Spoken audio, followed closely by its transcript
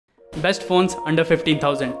Best phones under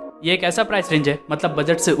 15,000। ये एक ऐसा प्राइस रेंज है, मतलब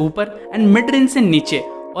बजट से ऊपर एंड मिड रेंज से नीचे,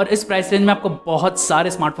 और इस प्राइस रेंज में आपको बहुत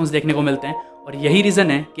सारे स्मार्टफोन्स देखने को मिलते हैं। और यही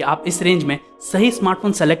रीज़न है कि आप इस रेंज में सही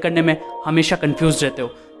स्मार्टफोन सेलेक्ट करने में हमेशा कंफ्यूज रहते हो।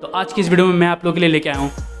 तो आज की इस वीडियो में मैं आप लोगों के लिए लेके आया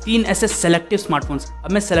हूँ 3 ऐसे सेलेक्टिव स्मार्टफोन्स।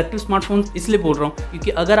 अब मैं सेलेक्टिव स्मार्टफोन्स इसलिए बोल रहा हूँ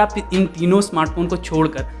क्योंकि अगर आप इन तीनों स्मार्टफोन को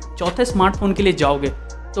छोड़कर चौथे स्मार्टफोन के लिए जाओगे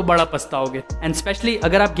तो बड़ा पछताओगे। एंड स्पेशली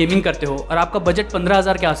अगर आप गेमिंग करते हो और आपका बजट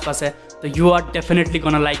 15,000 के आसपास है तो you are definitely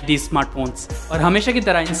gonna like these smartphones. और हमेशा की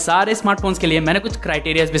तरह इन सारे स्मार्टफोन्स के लिए मैंने कुछ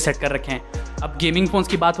क्राइटेरियाज भी सेट कर रखे हैं। अब गेमिंग फोन्स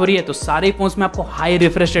की बात हो रही है तो सारे फोन्स में आपको हाई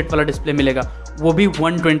रिफ्रेश रेट वाला डिस्प्ले मिलेगा, वो भी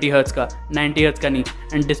 120 हर्ट्ज का, 90 हर्ट्ज का नहीं।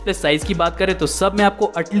 एंड डिस्प्ले साइज की बात करें तो सब में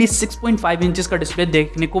आपको एटलीस्ट 6.5 इंचेस का डिस्प्ले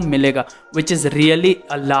देखने को मिलेगा, which is really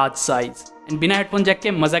a large size. And बिना हेडफोन जैक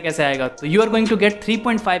के मज़ा कैसे आएगा, तो you are going to get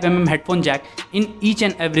 3.5 headphone Jack in each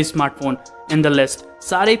and every smartphone in the list.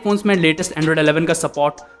 सारे फोन्स में लेटेस्ट एंड्रॉइड 11 का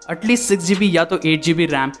सपोर्ट, एटलीस्ट 6 GB या तो 8 GB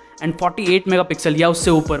रैम एंड 48 मेगापिक्सल या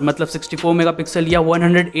उससे ऊपर, मतलब 64 मेगापिक्सल या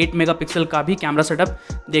 108 मेगापिक्सल का भी कैमरा सेटअप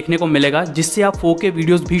देखने को मिलेगा, जिससे आप 4K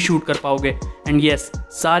वीडियोस भी शूट कर पाओगे। एंड यस,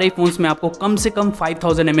 सारे फोन्स में आपको कम से कम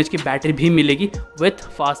 5000 mAh की बैटरी भी मिलेगी विथ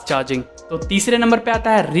फास्ट चार्जिंग। तो तीसरे नंबर पे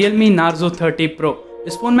आता है Realme Narzo 30 Pro।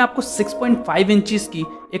 इस फोन में आपको 6.5 इंचेस की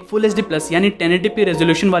एक फुल HD प्लस यानी 1080p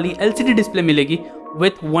रेजोल्यूशन वाली LCD डिस्प्ले मिलेगी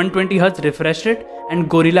with 120 hertz refresh rate and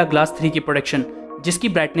gorilla glass 3 की प्रोटेक्शन, जिसकी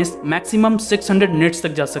ब्राइटनेस मैक्सिमम 600 निट्स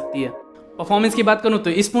तक जा सकती है। परफॉर्मेंस की बात करूं तो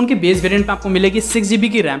इस फोन के बेस वेरिएंट में आपको मिलेगी 6 GB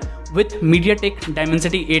की RAM with MediaTek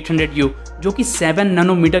Dimensity 800U, जो कि 7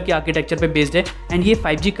 नैनोमीटर के आर्किटेक्चर पे बेस्ड है एंड ये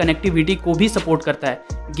 5G कनेक्टिविटी को भी सपोर्ट करता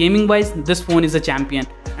है। Gaming wise this phone is a champion.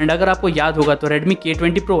 And अगर आपको याद होगा तो Redmi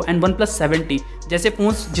K20 Pro and OnePlus 70 जैसे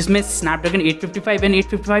फोन्स जिसमें स्नैपड्रैगन 855 एंड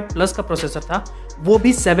 855 प्लस का प्रोसेसर था, वो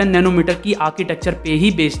भी 7 नैनोमीटर की आर्किटेक्चर पे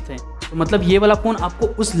ही बेस्ड थे। तो मतलब ये वाला फोन आपको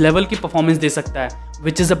उस लेवल की परफॉर्मेंस दे सकता है,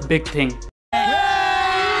 which is a big thing.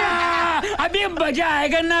 अभी मजा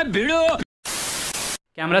आएगा ना भिड़ो।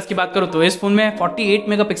 कैमरास की बात करूँ तो इस फोन में 48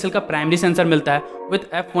 मेगापिक्सल का प्राइमरी सेंसर मिलता है with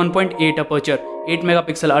f1.8 aperture, 8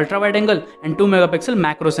 megapixel ultra wide angle and 2 megapixel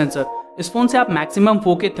macro sensor. इस फोन से आप मैक्सिमम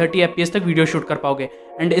 4K 30 FPS तक वीडियो शूट कर पाओगे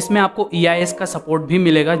एंड इसमें आपको EIS का सपोर्ट भी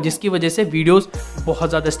मिलेगा, जिसकी वजह से वीडियोस बहुत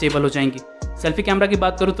ज़्यादा स्टेबल हो जाएंगी। सेल्फी कैमरा की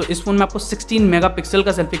बात करूँ तो इस फोन में आपको 16 मेगापिक्सल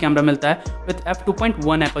का सेल्फी कैमरा मिलता है विद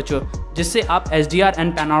f2.1 अपर्चर, जिससे आप HDR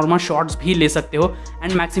एंड पैनोरामा शॉट्स भी ले सकते हो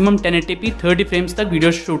एंड मैक्सिमम 1080p 30 फ्रेम्स तक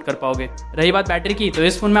वीडियो शूट कर पाओगे। रही बात बैटरी की तो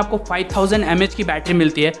इस फोन में आपको 5000 mAh की बैटरी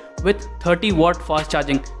मिलती है विथ 30 वॉट फास्ट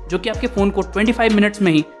चार्जिंग, जो कि आपके फ़ोन को 25 मिनट्स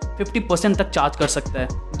में ही 50% तक चार्ज कर सकता है।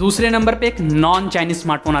 दूसरे नंबर पे एक नॉन चाइनीज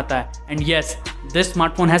स्मार्टफोन आता है and yes, this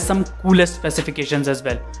smartphone has some coolest specifications as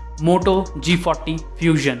well, Moto G40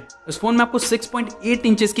 Fusion। इस फोन में आपको 6.8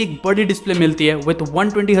 इंचेस की एक बड़ी डिस्प्ले मिलती है विथ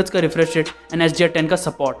 120 हर्ट्ज का रिफ्रेश रेट एंड HDR10 का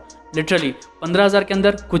सपोर्ट। लिटरली 15,000 के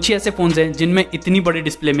अंदर कुछ ही ऐसे फोन्स हैं जिनमें इतनी बड़ी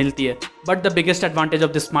डिस्प्ले मिलती है। But the biggest advantage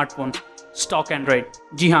of this smartphone, stock Android.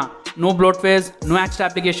 जी हाँ, no bloatwares, no extra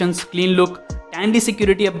applications, clean look, timely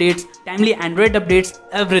security updates, timely Android updates,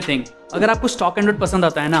 everything. अगर आपको स्टॉक एंड्रॉइड पसंद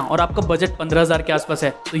आता है ना और आपका बजट 15,000 के आसपास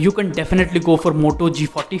है तो you can definitely go for Moto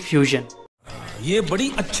G40 Fusion। ये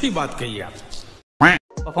बड़ी अच्छी बात कही आप।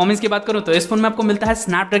 परफॉर्मेंस की बात करूं तो इस फोन में आपको मिलता है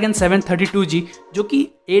स्नैपड्रैगन 732G, जो कि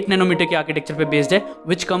 8 नैनोमीटर के आर्किटेक्चर पे बेस्ड है,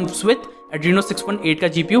 विच कम्स विथ Adreno 6.8 का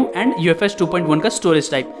GPU एंड UFS 2.1 का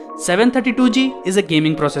storage type. 732G is a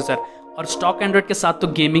gaming processor और स्टॉक एंड्रॉइड के साथ तो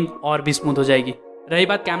गेमिंग और भी स्मूथ हो जाएगी। रही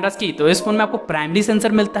बात कैमरास की तो इस फोन में आपको प्राइमरी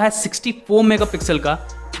सेंसर मिलता है 64 मेगापिक्सल का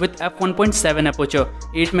विथ f1.7 अपर्चर,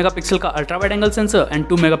 8 मेगापिक्सल का ultra wide angle sensor and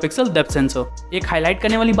 2 megapixel depth sensor. एक हाईलाइट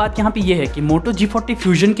करने वाली बात यहाँ पे ये है कि Moto G40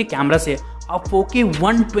 Fusion के कैमरा से आप 4K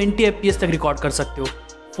 120 FPS तक रिकॉर्ड कर सकते हो।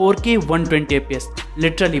 4K 120 FPS।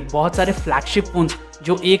 लिटरली बहुत सारे फ्लैगशिप फोन्स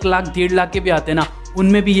जो 1 लाख 1.5 लाख के भी आते हैं ना,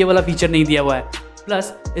 उनमें भी ये वाला फीचर नहीं दिया हुआ है।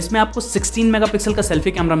 प्लस इसमें आपको 16 मेगापिक्सल का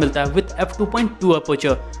सेल्फी कैमरा मिलता है विथ f2.2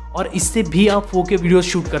 अपर्चर और इससे भी आप 4K वीडियोस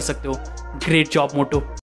शूट कर सकते हो। ग्रेट जॉब मोटो,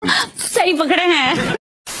 सही पकड़े हैं।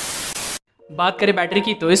 बात करें बैटरी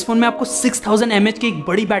की तो इस फोन में आपको 6000 mAh की एक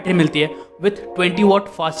बड़ी बैटरी मिलती है विथ 20 वॉट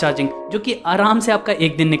फास्ट चार्जिंग, जो कि आराम से आपका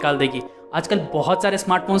एक दिन निकाल देगी। आजकल बहुत सारे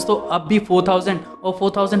स्मार्टफोन्स तो अब भी 4000 और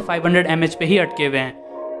 4500 mAh पे ही अटके हुए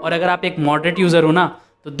हैं, और अगर आप एक मॉडरेट यूजर हो ना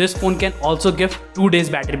तो this phone can also give 2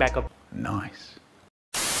 days battery backup. Nice.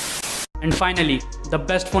 And finally the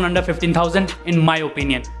best phone under 15,000 in my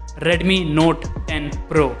opinion, Redmi Note 10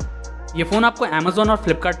 Pro। ये फ़ोन आपको Amazon और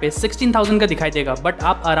Flipkart पे 16,000 का दिखाई देगा, बट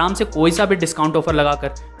आप आराम से कोई सा भी डिस्काउंट ऑफर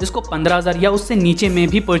लगाकर इसको 15,000 या उससे नीचे में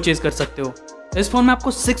भी परचेज कर सकते हो। इस फोन में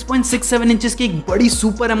आपको 6.67 इंचेस की एक बड़ी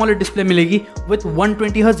सुपर एमोलेड डिस्प्ले मिलेगी with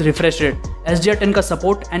 120 hertz refresh rate, HDR10 का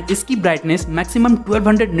सपोर्ट एंड इसकी ब्राइटनेस मैक्सिमम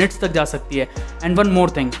 1200 निट्स तक जा सकती है। एंड वन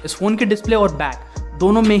मोर थिंग, इस फोन की डिस्प्ले और बैक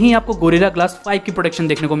दोनों में ही आपको गोरिल्ला ग्लास 5 की प्रोटेक्शन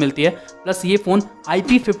देखने को मिलती है। प्लस ये phone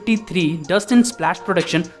IP53 dust and splash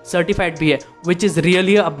protection certified भी है, which is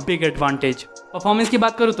really a big advantage. Performance की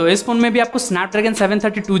बात करूँ तो इस फोन में भी आपको स्नैपड्रैगन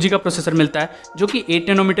 732G का प्रोसेसर मिलता है, जो कि 8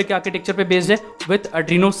 नैनोमीटर के आर्किटेक्चर पे बेस्ड है विद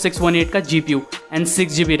Adreno 618 का GPU and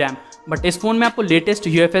 6GB RAM. But इस फोन में आपको लेटेस्ट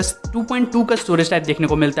UFS 2.2 का स्टोरेज टाइप देखने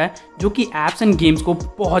को मिलता है, जो कि एप्स एंड गेम्स को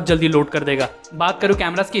बहुत जल्दी लोड कर देगा। बात करूँ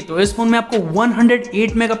कैमरास की तो इस फोन में आपको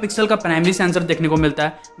 108 मेगापिक्सल का प्राइमरी सेंसर देखने को मिलता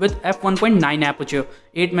है with f1.9 aperture,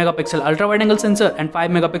 8 megapixel ultra wide angle sensor and 5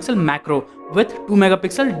 megapixel macro with 2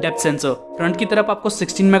 megapixel depth sensor. Front की तरफ आपको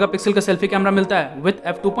 16 मेगापिक्सल का सेल्फी कैमरा मिलता है विद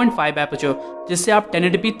f2.5 एपर्चर, जिससे आप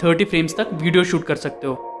 1080p 30 फ्रेम्स तक वीडियो शूट कर सकते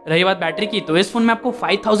हो। रही बात बैटरी की तो इस फोन में आपको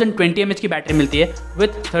 5020 mAh की बैटरी मिलती है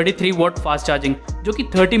विद 33 वॉट फास्ट चार्जिंग, जो कि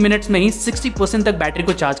 30 मिनट्स में ही 60% तक बैटरी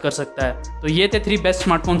को चार्ज कर सकता है। तो ये थे 3 बेस्ट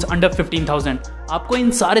स्मार्टफोन्स अंडर 15,000। आपको इन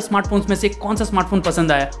सारे स्मार्टफोन्स में से कौन सा स्मार्टफोन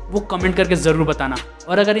पसंद आया वो कमेंट करके जरूर बताना।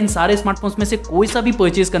 और अगर इन सारे स्मार्टफोन्स में से कोई सा भी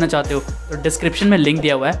परचेज करना चाहते हो तो डिस्क्रिप्शन में लिंक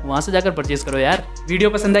दिया हुआ है, वहां से जाकर परचेज करो यार। वीडियो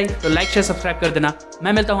पसंद आई तो लाइक शेयर सब्सक्राइब कर देना।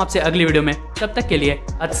 मैं मिलता हूँ आपसे अगली वीडियो में, तब तक के लिए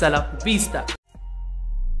अस्सलाम वालेकुम।